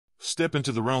step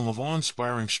into the realm of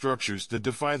awe-inspiring structures that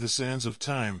defy the sands of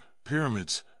time.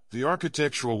 Pyramids, the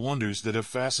architectural wonders that have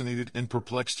fascinated and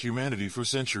perplexed humanity for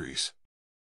centuries.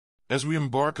 As we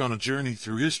embark on a journey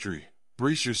through history,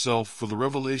 brace yourself for the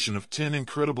revelation of 10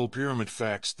 incredible pyramid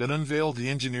facts that unveil the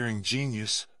engineering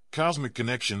genius, cosmic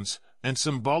connections, and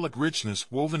symbolic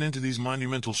richness woven into these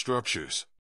monumental structures.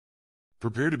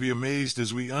 Prepare to be amazed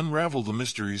as we unravel the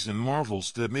mysteries and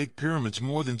marvels that make pyramids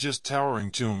more than just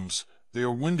towering tombs. They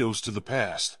are windows to the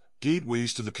past,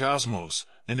 gateways to the cosmos,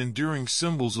 and enduring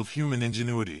symbols of human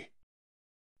ingenuity.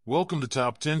 Welcome to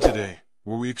Top 10 Today,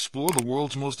 where we explore the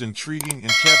world's most intriguing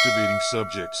and captivating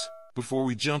subjects. Before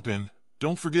we jump in,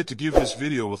 don't forget to give this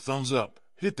video a thumbs up,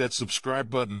 hit that subscribe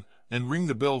button, and ring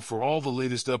the bell for all the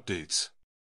latest updates.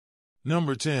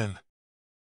 Number 10.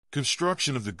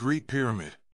 Construction of the Great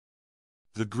Pyramid.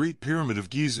 The Great Pyramid of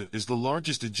Giza is the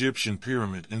largest Egyptian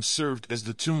pyramid and served as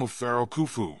the tomb of Pharaoh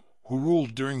Khufu, who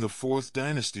ruled during the 4th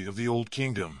dynasty of the Old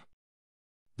Kingdom.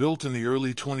 Built in the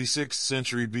early 26th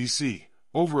century BC,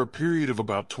 over a period of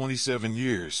about 27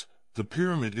 years, the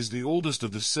pyramid is the oldest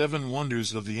of the 7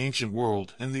 wonders of the ancient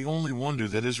world and the only wonder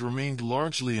that has remained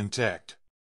largely intact.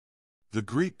 The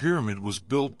Great Pyramid was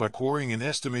built by quarrying an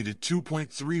estimated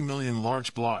 2.3 million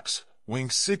large blocks, weighing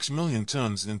 6 million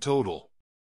tons in total.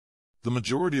 The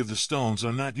majority of the stones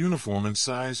are not uniform in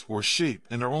size or shape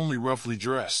and are only roughly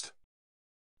dressed.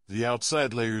 The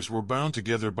outside layers were bound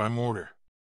together by mortar.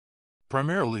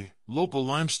 Primarily, local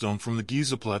limestone from the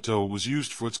Giza Plateau was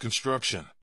used for its construction.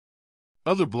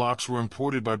 Other blocks were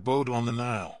imported by boat on the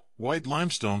Nile, white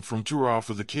limestone from Tura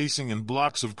for the casing and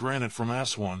blocks of granite from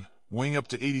Aswan, weighing up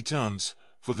to 80 tons,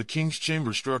 for the king's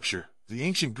chamber structure. The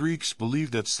ancient Greeks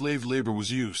believed that slave labor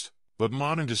was used, but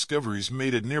modern discoveries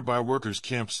made at nearby workers'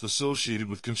 camps associated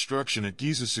with construction at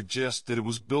Giza suggest that it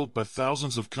was built by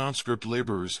thousands of conscript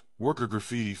laborers. Worker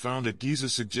graffiti found at Giza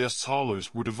suggests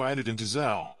haulers were divided into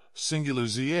Zao, singular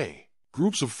ZA,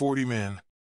 groups of 40 men,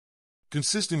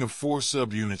 consisting of 4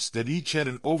 subunits that each had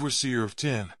an overseer of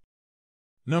 10.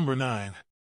 Number 9.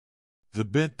 The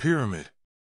Bent Pyramid.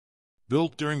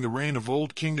 Built during the reign of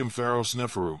Old Kingdom Pharaoh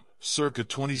Sneferu, circa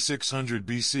 2600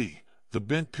 BC, the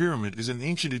Bent Pyramid is an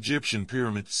ancient Egyptian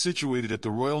pyramid situated at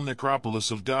the royal necropolis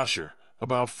of Dahshur,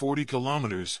 about 40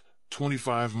 kilometers,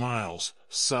 25 miles,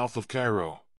 south of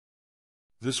Cairo.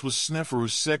 This was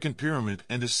Sneferu's second pyramid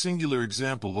and a singular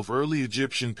example of early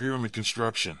Egyptian pyramid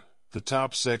construction. The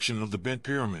top section of the Bent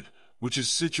Pyramid, which is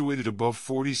situated above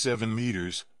 47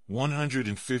 meters,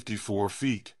 154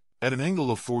 feet, at an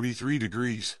angle of 43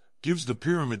 degrees, gives the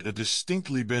pyramid a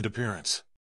distinctly bent appearance.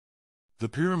 The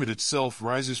pyramid itself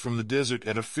rises from the desert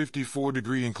at a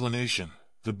 54-degree inclination.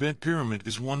 The Bent Pyramid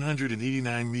is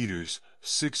 189 meters,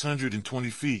 620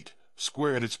 feet,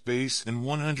 square at its base and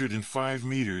 105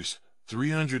 meters,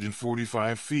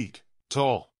 345 feet,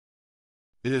 tall.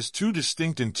 It has 2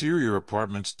 distinct interior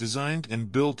apartments designed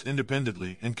and built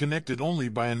independently and connected only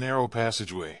by a narrow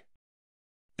passageway.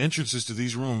 Entrances to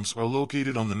these rooms are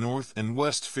located on the north and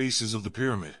west faces of the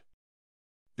pyramid.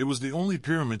 It was the only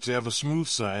pyramid to have a smooth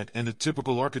side and a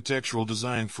typical architectural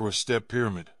design for a step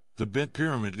pyramid. The Bent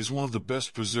Pyramid is one of the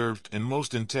best preserved and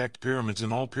most intact pyramids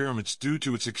in all pyramids due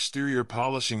to its exterior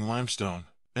polishing limestone,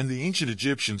 and the ancient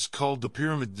Egyptians called the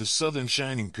pyramid the Southern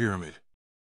Shining Pyramid.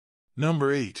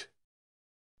 Number 8.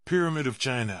 Pyramid of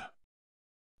China.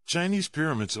 Chinese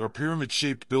pyramids are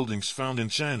pyramid-shaped buildings found in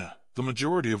China, the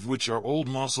majority of which are old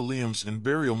mausoleums and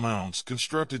burial mounds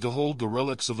constructed to hold the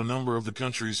relics of a number of the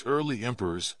country's early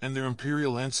emperors and their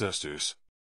imperial ancestors.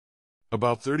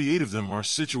 About 38 of them are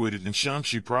situated in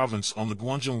Shanxi province on the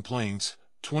Guangdong Plains,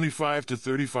 25 to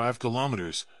 35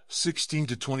 kilometers, 16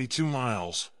 to 22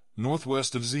 miles,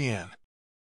 northwest of Xi'an.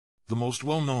 The most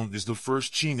well-known is the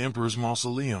First Qin Emperor's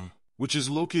Mausoleum, which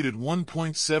is located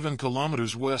 1.7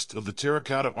 kilometers west of the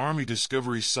Terracotta Army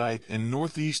Discovery Site and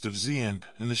northeast of Xi'an.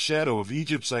 In the shadow of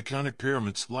Egypt's iconic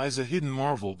pyramids lies a hidden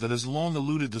marvel that has long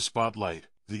eluded the spotlight: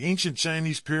 the ancient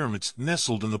Chinese pyramids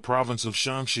nestled in the province of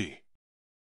Shanxi.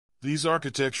 These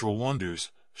architectural wonders,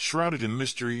 shrouded in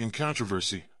mystery and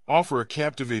controversy, offer a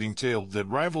captivating tale that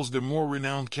rivals their more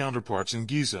renowned counterparts in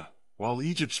Giza. While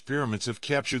Egypt's pyramids have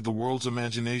captured the world's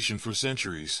imagination for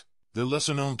centuries, their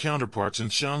lesser-known counterparts in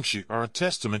Shanxi are a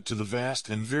testament to the vast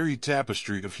and varied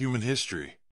tapestry of human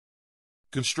history.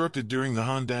 Constructed during the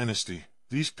Han Dynasty,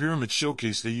 these pyramids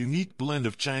showcase a unique blend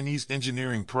of Chinese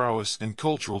engineering prowess and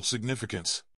cultural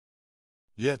significance.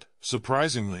 Yet,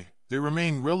 surprisingly, they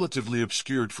remain relatively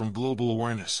obscured from global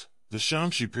awareness. The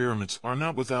Shanxi pyramids are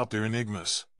not without their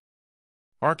enigmas.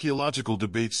 Archaeological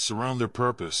debates surround their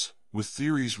purpose, with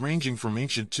theories ranging from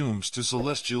ancient tombs to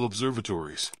celestial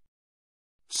observatories.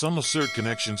 Some assert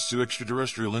connections to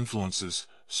extraterrestrial influences,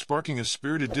 sparking a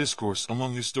spirited discourse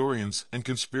among historians and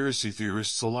conspiracy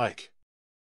theorists alike.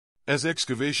 As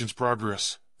excavations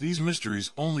progress, these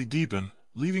mysteries only deepen,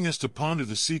 leaving us to ponder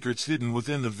the secrets hidden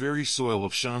within the very soil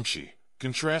of Shamshi.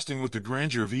 Contrasting with the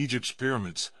grandeur of Egypt's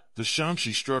pyramids, the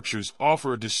Shamshi structures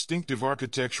offer a distinctive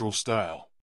architectural style.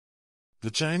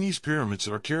 The Chinese pyramids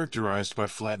are characterized by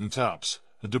flattened tops,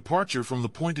 a departure from the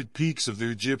pointed peaks of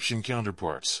their Egyptian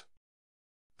counterparts.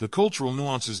 The cultural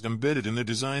nuances embedded in their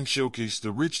design showcase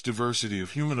the rich diversity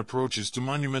of human approaches to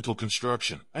monumental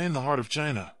construction. In the heart of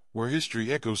China, where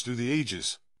history echoes through the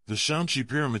ages, the Shamshi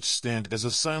pyramids stand as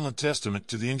a silent testament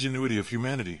to the ingenuity of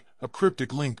humanity, a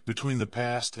cryptic link between the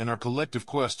past and our collective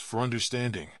quest for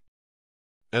understanding.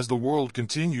 As the world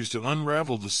continues to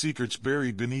unravel the secrets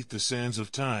buried beneath the sands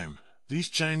of time, these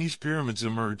Chinese pyramids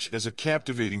emerge as a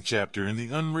captivating chapter in the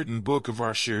unwritten book of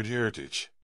our shared heritage.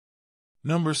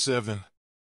 Number 7.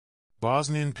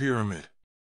 Bosnian Pyramid.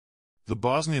 The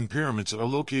Bosnian pyramids are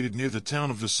located near the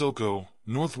town of Visoko,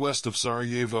 northwest of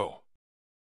Sarajevo.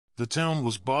 The town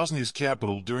was Bosnia's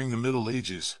capital during the Middle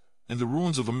Ages, and the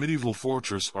ruins of a medieval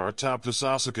fortress are atop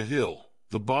Visoka Hill.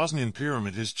 The Bosnian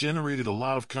pyramid has generated a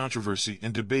lot of controversy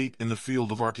and debate in the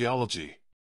field of archaeology.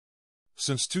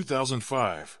 Since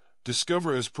 2005,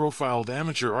 Discover has profiled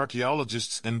amateur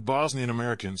archaeologists and Bosnian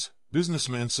Americans.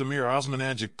 Businessman Samir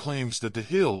Osmanagic claims that the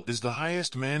hill is the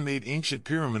highest man-made ancient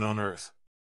pyramid on Earth.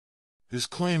 His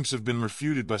claims have been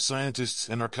refuted by scientists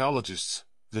and archaeologists.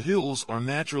 The hills are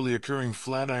naturally occurring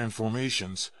flatiron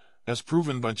formations, as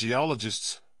proven by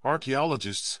geologists,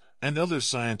 archaeologists, and other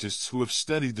scientists who have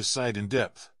studied the site in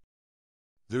depth.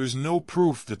 There is no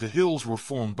proof that the hills were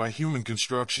formed by human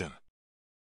construction.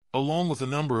 Along with a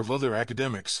number of other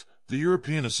academics, the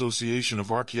European Association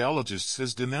of Archaeologists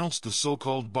has denounced the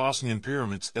so-called Bosnian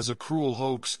pyramids as a cruel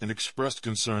hoax and expressed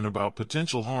concern about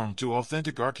potential harm to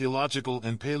authentic archaeological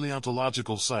and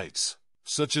paleontological sites,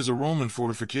 such as a Roman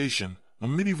fortification, a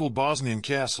medieval Bosnian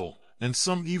castle, and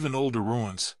some even older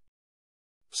ruins.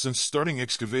 Since starting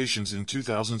excavations in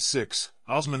 2006,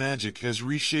 Osmanagic has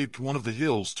reshaped one of the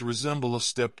hills to resemble a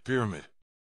stepped pyramid.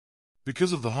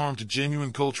 Because of the harm to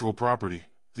genuine cultural property,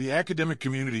 the academic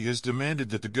community has demanded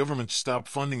that the government stop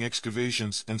funding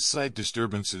excavations and site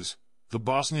disturbances. The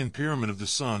Bosnian Pyramid of the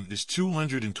Sun is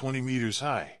 220 meters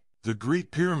high. The Great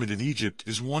Pyramid in Egypt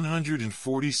is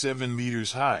 147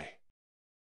 meters high.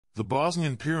 The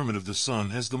Bosnian Pyramid of the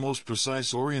Sun has the most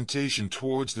precise orientation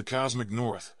towards the cosmic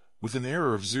north, with an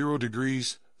error of 0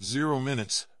 degrees, 0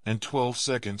 minutes, and 12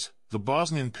 seconds. The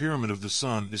Bosnian Pyramid of the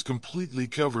Sun is completely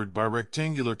covered by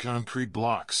rectangular concrete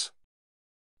blocks.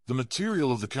 The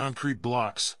material of the concrete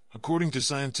blocks, according to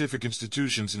scientific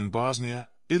institutions in Bosnia,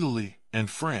 Italy, and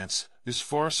France, is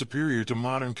far superior to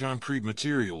modern concrete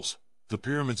materials. The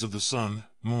pyramids of the Sun,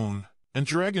 Moon, and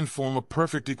Dragon form a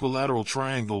perfect equilateral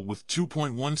triangle with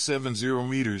 2.170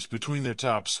 meters between their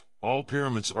tops. All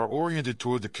pyramids are oriented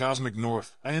toward the cosmic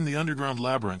north. In the underground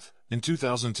labyrinth, in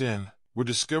 2010, were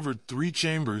discovered 3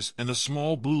 chambers, and a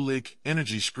small blue lake.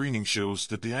 Energy screening shows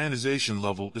that the ionization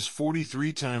level is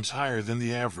 43 times higher than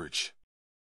the average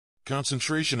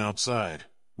concentration outside,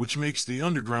 which makes the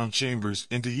underground chambers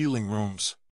into healing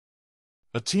rooms.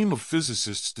 A team of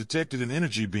physicists detected an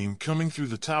energy beam coming through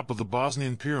the top of the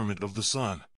Bosnian Pyramid of the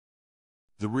Sun.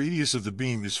 The radius of the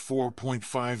beam is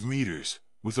 4.5 meters,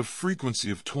 with a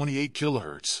frequency of 28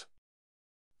 kilohertz.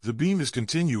 The beam is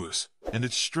continuous, and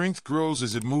its strength grows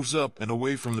as it moves up and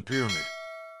away from the pyramid.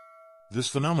 This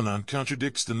phenomenon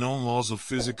contradicts the known laws of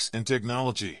physics and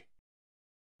technology.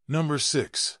 Number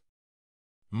 6.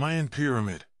 Mayan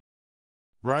Pyramid.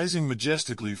 Rising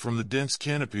majestically from the dense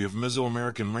canopy of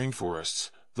Mesoamerican rainforests,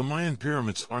 the Mayan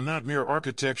pyramids are not mere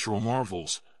architectural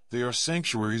marvels, they are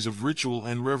sanctuaries of ritual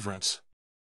and reverence.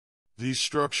 These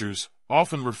structures,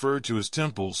 often referred to as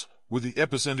temples, were the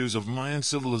epicenters of Mayan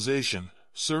civilization,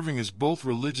 serving as both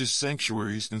religious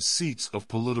sanctuaries and seats of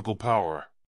political power.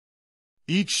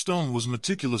 Each stone was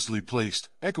meticulously placed,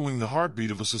 echoing the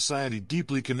heartbeat of a society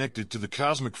deeply connected to the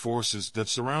cosmic forces that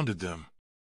surrounded them.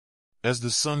 As the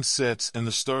sun sets and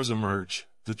the stars emerge,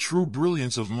 the true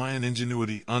brilliance of Mayan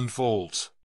ingenuity unfolds.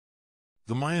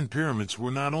 The Mayan pyramids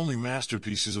were not only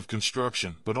masterpieces of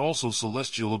construction but also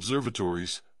celestial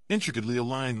observatories, intricately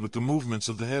aligned with the movements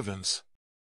of the heavens.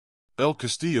 El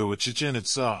Castillo at Chichen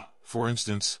Itza, for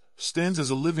instance, stands as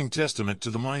a living testament to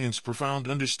the Mayans' profound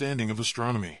understanding of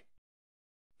astronomy.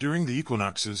 During the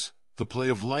equinoxes, the play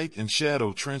of light and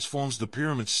shadow transforms the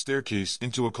pyramid's staircase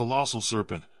into a colossal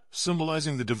serpent,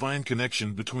 symbolizing the divine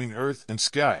connection between earth and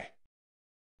sky.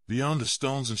 Beyond the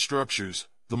stones and structures,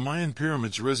 the Mayan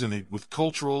pyramids resonate with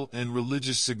cultural and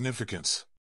religious significance.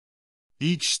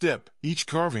 Each step, each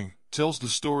carving, tells the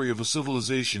story of a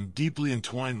civilization deeply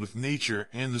entwined with nature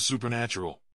and the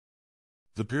supernatural.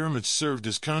 The pyramids served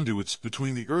as conduits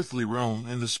between the earthly realm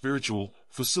and the spiritual,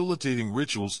 facilitating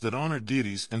rituals that honored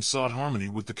deities and sought harmony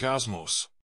with the cosmos.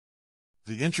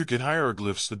 The intricate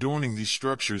hieroglyphs adorning these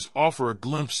structures offer a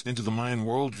glimpse into the Mayan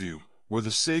worldview, where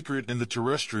the sacred and the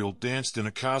terrestrial danced in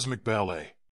a cosmic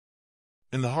ballet.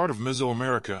 In the heart of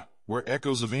Mesoamerica, where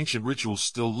echoes of ancient rituals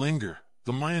still linger,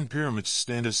 the Mayan pyramids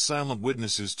stand as silent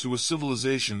witnesses to a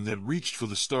civilization that reached for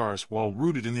the stars while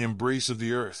rooted in the embrace of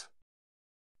the earth.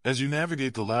 As you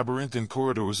navigate the labyrinthine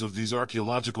corridors of these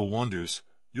archaeological wonders,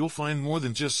 you'll find more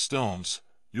than just stones.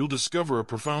 You'll discover a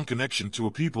profound connection to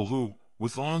a people who,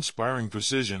 with awe-inspiring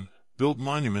precision, built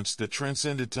monuments that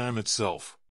transcended time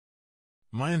itself.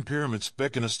 Mayan pyramids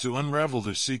beckon us to unravel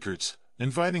their secrets,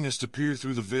 inviting us to peer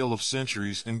through the veil of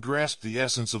centuries and grasp the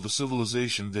essence of a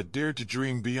civilization that dared to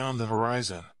dream beyond the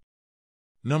horizon.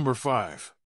 Number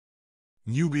 5.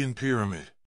 Nubian Pyramid.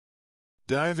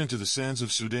 Dive into the sands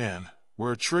of Sudan,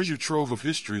 where a treasure trove of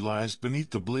history lies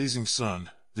beneath the blazing sun.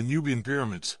 The Nubian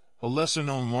Pyramids, a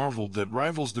lesser-known marvel that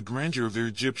rivals the grandeur of their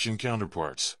Egyptian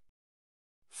counterparts.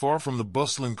 Far from the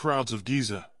bustling crowds of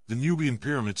Giza, the Nubian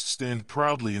Pyramids stand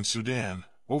proudly in Sudan,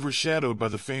 overshadowed by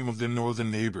the fame of their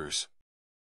northern neighbors.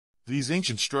 These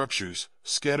ancient structures,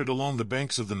 scattered along the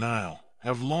banks of the Nile,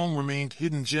 have long remained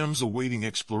hidden gems awaiting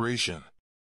exploration.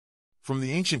 From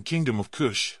the ancient kingdom of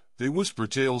Kush, they whisper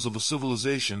tales of a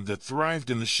civilization that thrived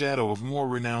in the shadow of more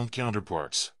renowned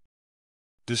counterparts.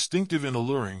 Distinctive and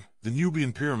alluring, the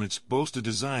Nubian pyramids boast a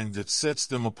design that sets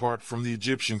them apart from the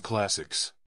Egyptian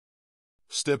classics.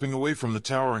 Stepping away from the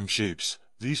towering shapes,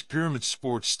 these pyramids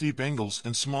sport steep angles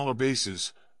and smaller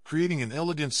bases, creating an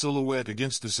elegant silhouette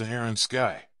against the Saharan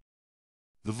sky.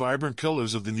 The vibrant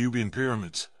colors of the Nubian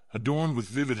pyramids, adorned with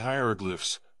vivid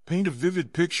hieroglyphs, paint a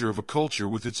vivid picture of a culture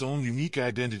with its own unique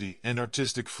identity and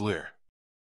artistic flair.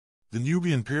 The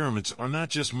Nubian pyramids are not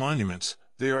just monuments,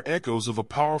 they are echoes of a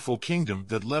powerful kingdom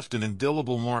that left an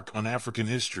indelible mark on African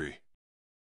history.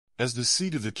 As the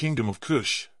seat of the kingdom of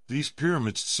Kush, these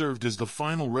pyramids served as the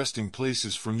final resting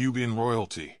places for Nubian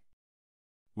royalty.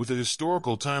 With a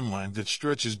historical timeline that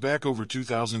stretches back over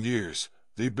 2,000 years,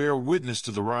 they bear witness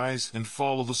to the rise and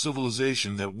fall of a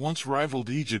civilization that once rivaled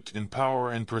Egypt in power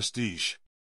and prestige.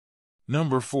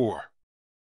 Number 4.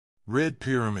 Red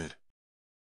Pyramid.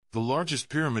 The largest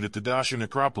pyramid at the Dahshur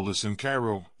necropolis in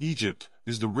Cairo, Egypt,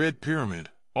 is the Red Pyramid,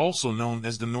 also known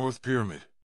as the North Pyramid.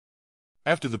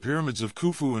 After the pyramids of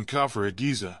Khufu and Khafre at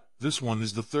Giza, this one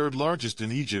is the third largest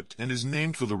in Egypt and is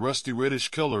named for the rusty reddish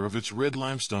color of its red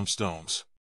limestone stones.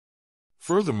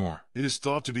 Furthermore, it is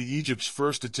thought to be Egypt's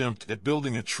first attempt at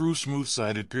building a true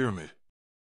smooth-sided pyramid.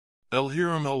 El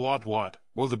Hiram el Watwat,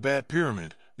 or the Bat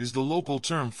Pyramid, is the local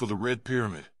term for the Red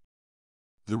Pyramid.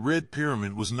 The Red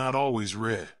Pyramid was not always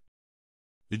red.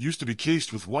 It used to be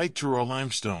cased with white Tura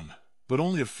limestone, but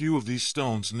only a few of these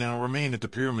stones now remain at the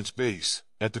pyramid's base,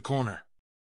 at the corner.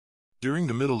 During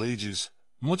the Middle Ages,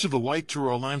 much of the white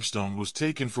Tura limestone was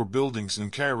taken for buildings in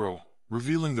Cairo,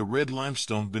 revealing the red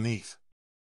limestone beneath.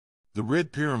 The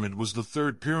Red Pyramid was the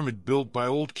third pyramid built by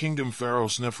Old Kingdom Pharaoh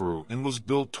Sneferu and was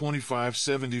built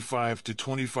 2575 to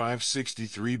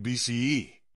 2563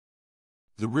 BCE.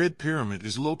 The Red Pyramid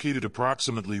is located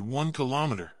approximately 1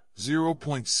 kilometer,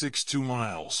 0.62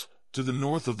 miles, to the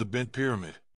north of the Bent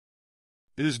Pyramid.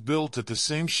 It is built at the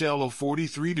same shallow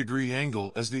 43-degree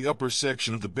angle as the upper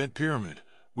section of the Bent Pyramid,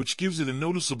 which gives it a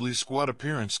noticeably squat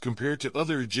appearance compared to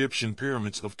other Egyptian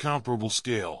pyramids of comparable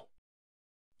scale.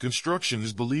 Construction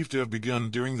is believed to have begun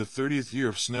during the 30th year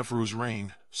of Sneferu's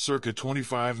reign, circa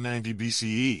 2590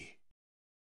 BCE.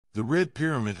 The Red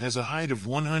Pyramid has a height of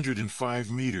 105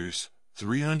 meters,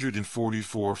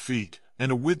 344 feet,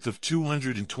 and a width of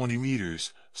 220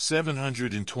 meters,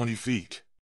 720 feet.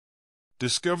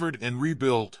 Discovered and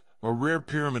rebuilt, a rare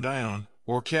pyramid ion,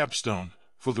 or capstone,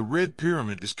 for the Red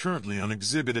Pyramid is currently on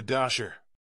exhibit at Dahshur.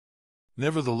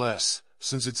 Nevertheless,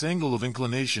 since its angle of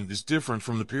inclination is different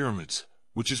from the pyramids,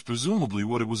 which is presumably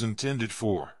what it was intended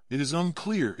for, it is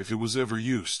unclear if it was ever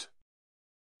used.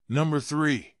 Number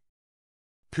 3.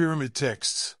 Pyramid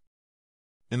Texts.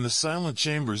 In the silent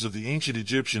chambers of the ancient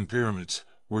Egyptian pyramids,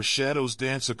 where shadows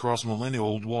dance across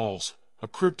millennia-old walls, a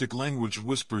cryptic language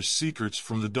whispers secrets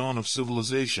from the dawn of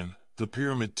civilization, the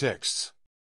pyramid texts.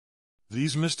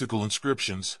 These mystical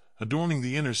inscriptions, adorning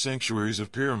the inner sanctuaries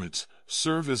of pyramids,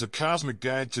 serve as a cosmic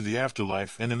guide to the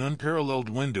afterlife and an unparalleled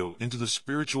window into the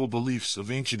spiritual beliefs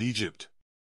of ancient Egypt.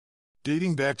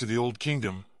 Dating back to the Old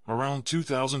Kingdom, around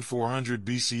 2400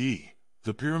 BCE,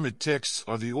 the pyramid texts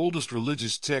are the oldest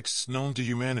religious texts known to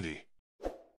humanity.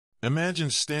 Imagine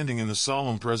standing in the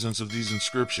solemn presence of these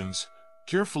inscriptions,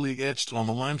 carefully etched on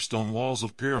the limestone walls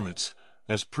of pyramids,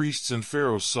 as priests and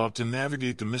pharaohs sought to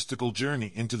navigate the mystical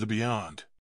journey into the beyond.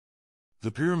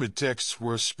 The pyramid texts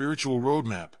were a spiritual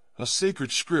roadmap, a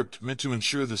sacred script meant to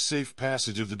ensure the safe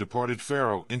passage of the departed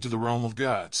pharaoh into the realm of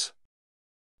gods.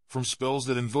 From spells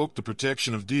that invoked the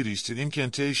protection of deities to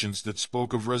incantations that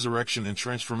spoke of resurrection and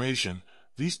transformation,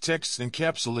 these texts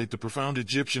encapsulate the profound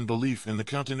Egyptian belief in the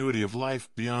continuity of life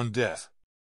beyond death.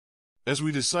 As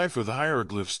we decipher the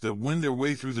hieroglyphs that wend their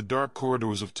way through the dark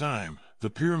corridors of time, the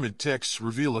pyramid texts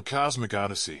reveal a cosmic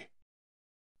odyssey.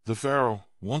 The pharaoh,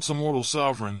 once a mortal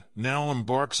sovereign, now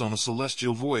embarks on a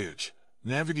celestial voyage,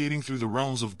 navigating through the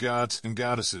realms of gods and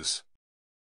goddesses.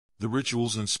 The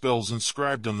rituals and spells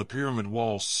inscribed on the pyramid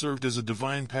walls served as a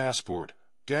divine passport,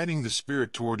 guiding the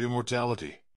spirit toward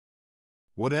immortality.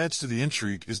 What adds to the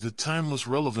intrigue is the timeless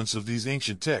relevance of these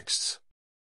ancient texts.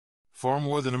 Far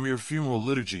more than a mere funeral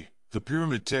liturgy, the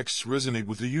pyramid texts resonate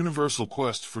with the universal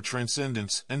quest for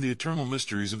transcendence and the eternal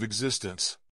mysteries of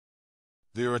existence.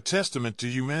 They are a testament to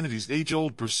humanity's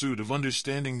age-old pursuit of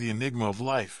understanding the enigma of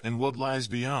life and what lies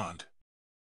beyond.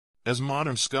 As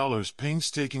modern scholars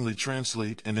painstakingly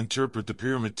translate and interpret the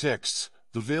pyramid texts,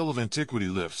 the veil of antiquity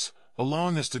lifts,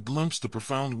 allowing us to glimpse the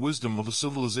profound wisdom of a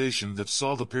civilization that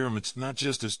saw the pyramids not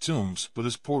just as tombs but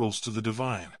as portals to the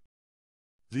divine.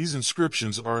 These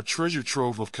inscriptions are a treasure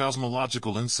trove of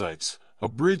cosmological insights, a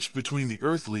bridge between the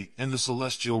earthly and the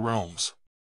celestial realms.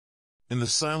 In the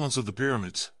silence of the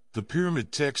pyramids, the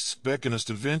pyramid texts beckon us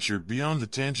to venture beyond the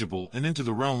tangible and into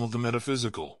the realm of the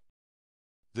metaphysical.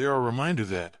 They are a reminder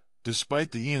that,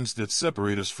 despite the eons that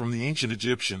separate us from the ancient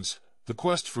Egyptians, the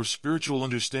quest for spiritual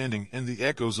understanding and the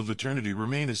echoes of eternity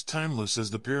remain as timeless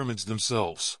as the pyramids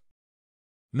themselves.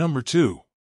 Number 2.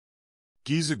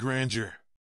 Giza Grandeur.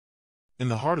 In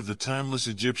the heart of the timeless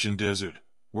Egyptian desert,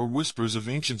 where whispers of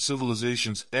ancient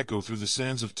civilizations echo through the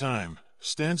sands of time,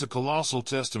 stands a colossal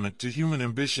testament to human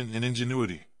ambition and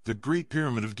ingenuity, the Great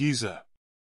Pyramid of Giza.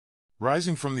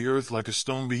 Rising from the earth like a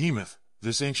stone behemoth,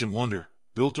 this ancient wonder,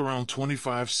 built around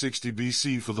 2560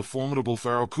 BC for the formidable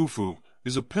pharaoh Khufu,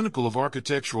 is a pinnacle of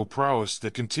architectural prowess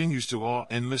that continues to awe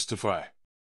and mystify.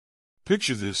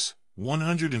 Picture this,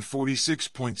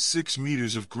 146.6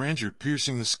 meters of grandeur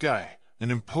piercing the sky, an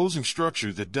imposing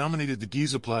structure that dominated the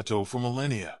Giza Plateau for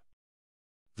millennia.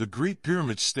 The Great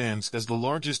Pyramid stands as the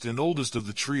largest and oldest of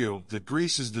the trio that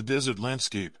graces the desert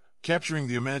landscape, capturing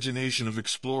the imagination of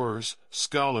explorers,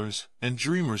 scholars, and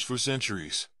dreamers for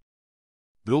centuries.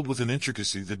 Built with an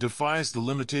intricacy that defies the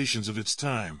limitations of its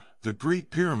time, the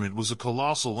Great Pyramid was a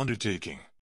colossal undertaking.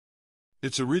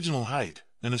 Its original height,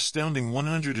 an astounding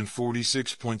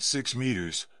 146.6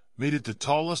 meters, made it the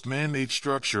tallest man-made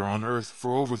structure on Earth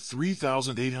for over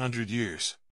 3,800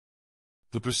 years.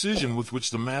 The precision with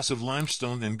which the massive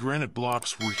limestone and granite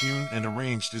blocks were hewn and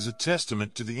arranged is a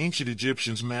testament to the ancient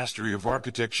Egyptians' mastery of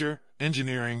architecture,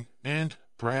 engineering, and,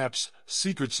 perhaps,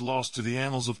 secrets lost to the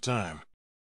annals of time.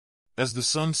 As the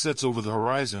sun sets over the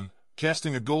horizon,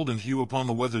 casting a golden hue upon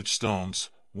the weathered stones,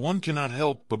 one cannot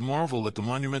help but marvel at the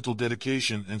monumental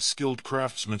dedication and skilled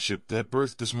craftsmanship that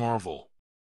birthed this marvel.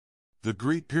 The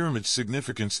Great Pyramid's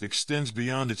significance extends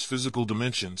beyond its physical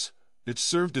dimensions. It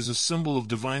served as a symbol of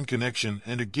divine connection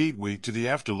and a gateway to the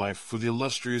afterlife for the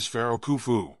illustrious pharaoh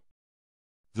Khufu.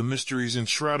 The mysteries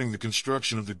enshrouding the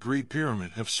construction of the Great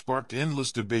Pyramid have sparked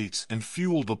endless debates and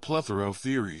fueled a plethora of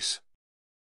theories.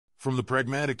 From the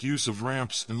pragmatic use of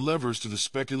ramps and levers to the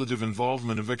speculative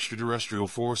involvement of extraterrestrial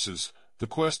forces, the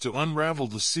quest to unravel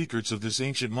the secrets of this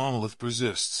ancient monolith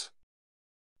persists.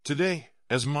 Today,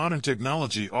 as modern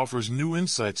technology offers new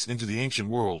insights into the ancient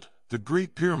world, the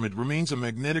Great Pyramid remains a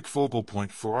magnetic focal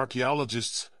point for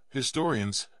archaeologists,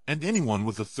 historians, and anyone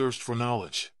with a thirst for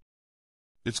knowledge.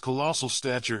 Its colossal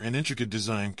stature and intricate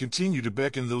design continue to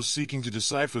beckon those seeking to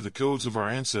decipher the codes of our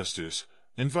ancestors,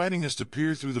 inviting us to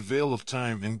peer through the veil of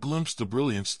time and glimpse the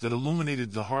brilliance that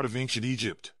illuminated the heart of ancient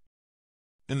Egypt.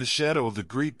 In the shadow of the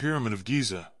Great Pyramid of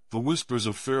Giza, the whispers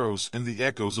of pharaohs and the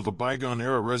echoes of a bygone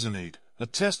era resonate, a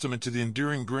testament to the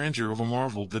enduring grandeur of a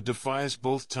marvel that defies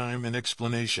both time and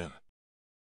explanation.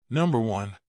 Number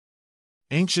 1.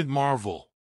 Ancient Marvel.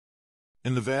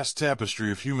 In the vast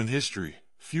tapestry of human history,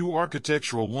 few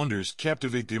architectural wonders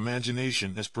captivate the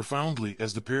imagination as profoundly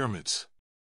as the pyramids.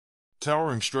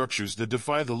 Towering structures that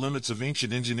defy the limits of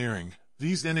ancient engineering,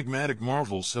 these enigmatic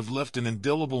marvels have left an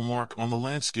indelible mark on the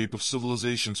landscape of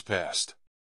civilizations past.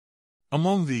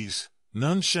 Among these,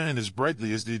 none shine as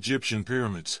brightly as the Egyptian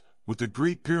pyramids, with the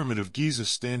Great Pyramid of Giza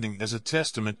standing as a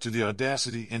testament to the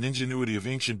audacity and ingenuity of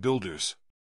ancient builders.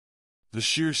 The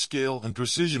sheer scale and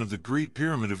precision of the Great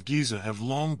Pyramid of Giza have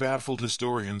long baffled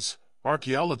historians,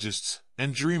 archaeologists,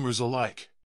 and dreamers alike.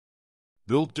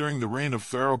 Built during the reign of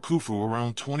Pharaoh Khufu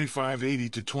around 2580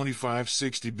 to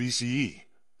 2560 BCE,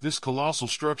 this colossal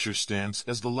structure stands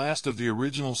as the last of the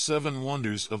original 7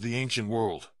 wonders of the ancient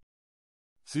world.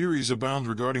 Theories abound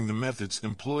regarding the methods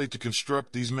employed to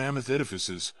construct these mammoth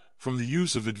edifices, from the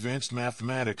use of advanced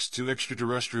mathematics to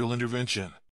extraterrestrial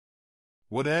intervention.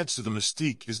 What adds to the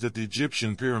mystique is that the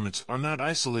Egyptian pyramids are not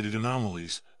isolated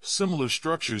anomalies. Similar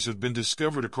structures have been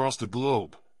discovered across the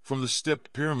globe, from the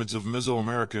stepped pyramids of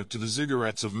Mesoamerica to the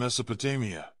ziggurats of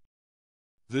Mesopotamia.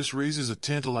 This raises a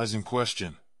tantalizing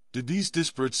question. Did these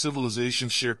disparate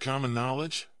civilizations share common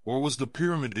knowledge, or was the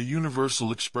pyramid a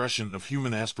universal expression of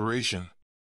human aspiration?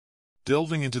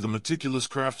 Delving into the meticulous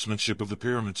craftsmanship of the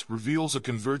pyramids reveals a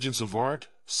convergence of art,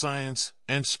 science,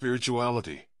 and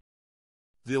spirituality.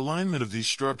 The alignment of these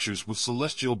structures with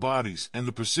celestial bodies and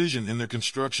the precision in their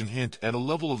construction hint at a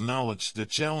level of knowledge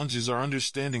that challenges our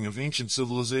understanding of ancient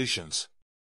civilizations.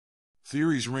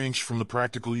 Theories range from the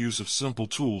practical use of simple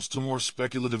tools to more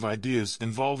speculative ideas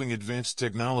involving advanced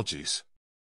technologies.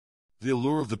 The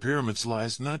allure of the pyramids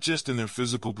lies not just in their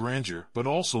physical grandeur but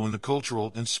also in the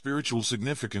cultural and spiritual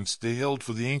significance they held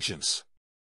for the ancients.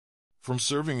 From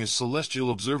serving as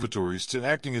celestial observatories to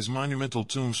acting as monumental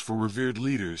tombs for revered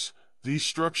leaders, these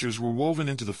structures were woven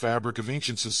into the fabric of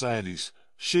ancient societies,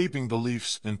 shaping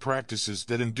beliefs and practices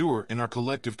that endure in our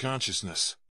collective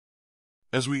consciousness.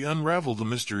 As we unravel the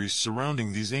mysteries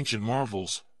surrounding these ancient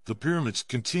marvels, the pyramids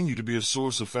continue to be a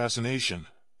source of fascination,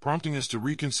 prompting us to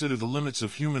reconsider the limits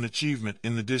of human achievement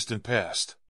in the distant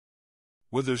past.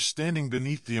 Whether standing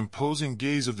beneath the imposing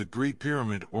gaze of the Great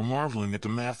Pyramid or marveling at the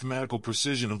mathematical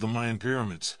precision of the Mayan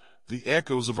pyramids, the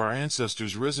echoes of our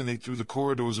ancestors resonate through the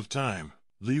corridors of time,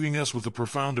 leaving us with a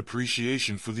profound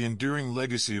appreciation for the enduring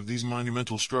legacy of these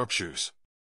monumental structures.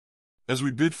 As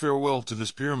we bid farewell to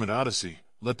this pyramid odyssey,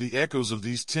 let the echoes of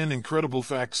these 10 incredible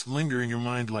facts linger in your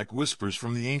mind like whispers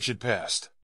from the ancient past.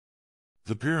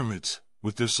 The pyramids,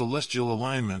 with their celestial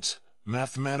alignments,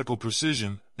 mathematical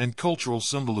precision, and cultural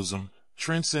symbolism,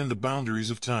 transcend the boundaries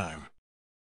of time.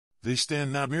 They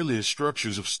stand not merely as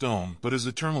structures of stone but as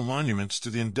eternal monuments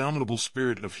to the indomitable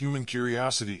spirit of human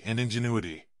curiosity and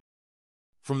ingenuity.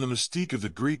 From the mystique of the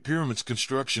Great Pyramid's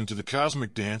construction to the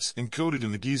cosmic dance encoded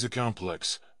in the Giza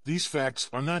complex, these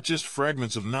facts are not just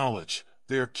fragments of knowledge,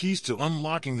 they are keys to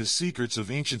unlocking the secrets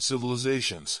of ancient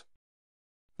civilizations.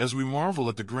 As we marvel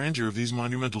at the grandeur of these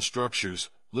monumental structures,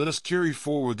 let us carry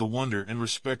forward the wonder and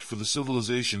respect for the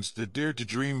civilizations that dared to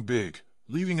dream big,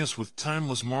 leaving us with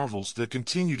timeless marvels that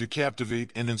continue to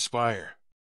captivate and inspire.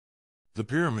 The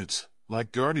pyramids,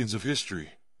 like guardians of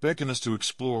history, beckon us to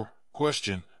explore,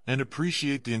 question, and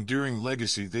appreciate the enduring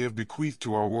legacy they have bequeathed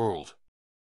to our world.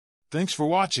 Thanks for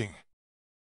watching.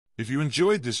 If you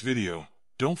enjoyed this video,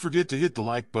 don't forget to hit the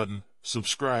like button,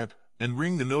 subscribe, and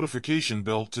ring the notification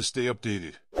bell to stay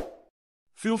updated.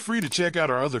 Feel free to check out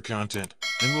our other content,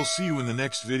 and we'll see you in the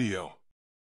next video.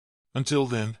 Until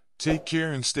then, take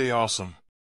care and stay awesome.